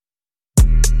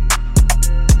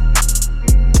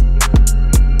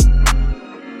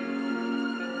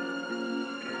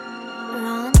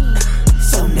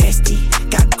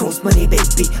gross money,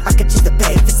 baby. I can choose the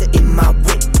bag, fix it in my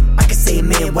whip. I can say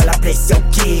amen while I bless your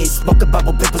kids. Smoking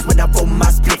bubble bippers when I roll my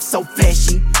split. So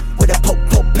flashy, with a poke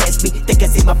past me. Think I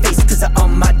see my face cause I'm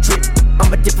on my drip.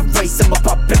 I'm a different race, I'm a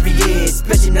barbarian.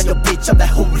 Splashing on your bitch, I'm that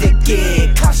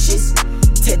hooligan. Cautious,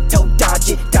 10-toe dodge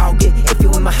it, dog it. If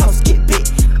you in my house, get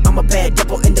bit. I'm a bad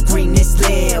double in the greenest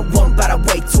land. One by the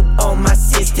way to all my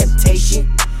sins. Temptation,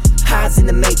 highs in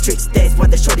the matrix. That's why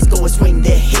the shorties go and swing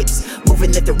their hips.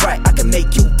 Moving left and right, I can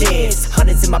make you dance.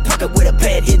 Hundreds in my pocket with a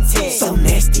bad intent. So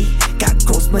nasty, got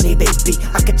gross money, baby.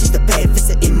 I can choose the bad, fix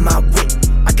it in my whip.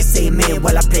 I can say amen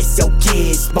while I bless your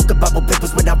kids. Smoking bubble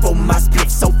bippers when I roll my split.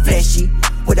 So flashy,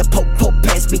 with a poke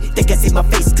past me. Think I see my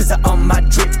face cause I'm on my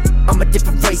drip. I'm a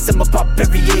different race, I'm a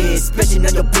barbarian. Splashing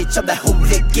on your bitch, I'm that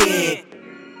hooligan.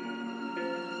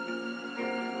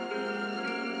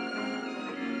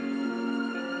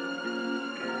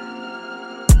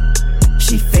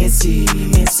 She fancy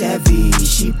and savvy,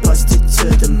 she busted to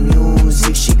the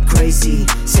music, she crazy.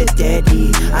 Said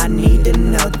daddy, I need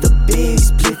another big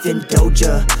spliff and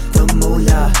Doja. The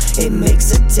moolah, it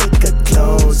makes her take her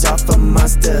clothes off. A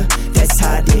monster that's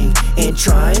hiding and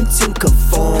trying to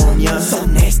conform, yeah. So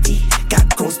nasty,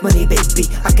 got gross money, baby.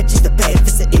 I can choose the bad,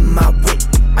 fix it in my whip.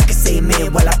 I can say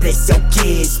amen while I bless your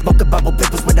kids. Smoking bubble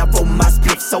bippers when I roll my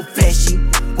split. So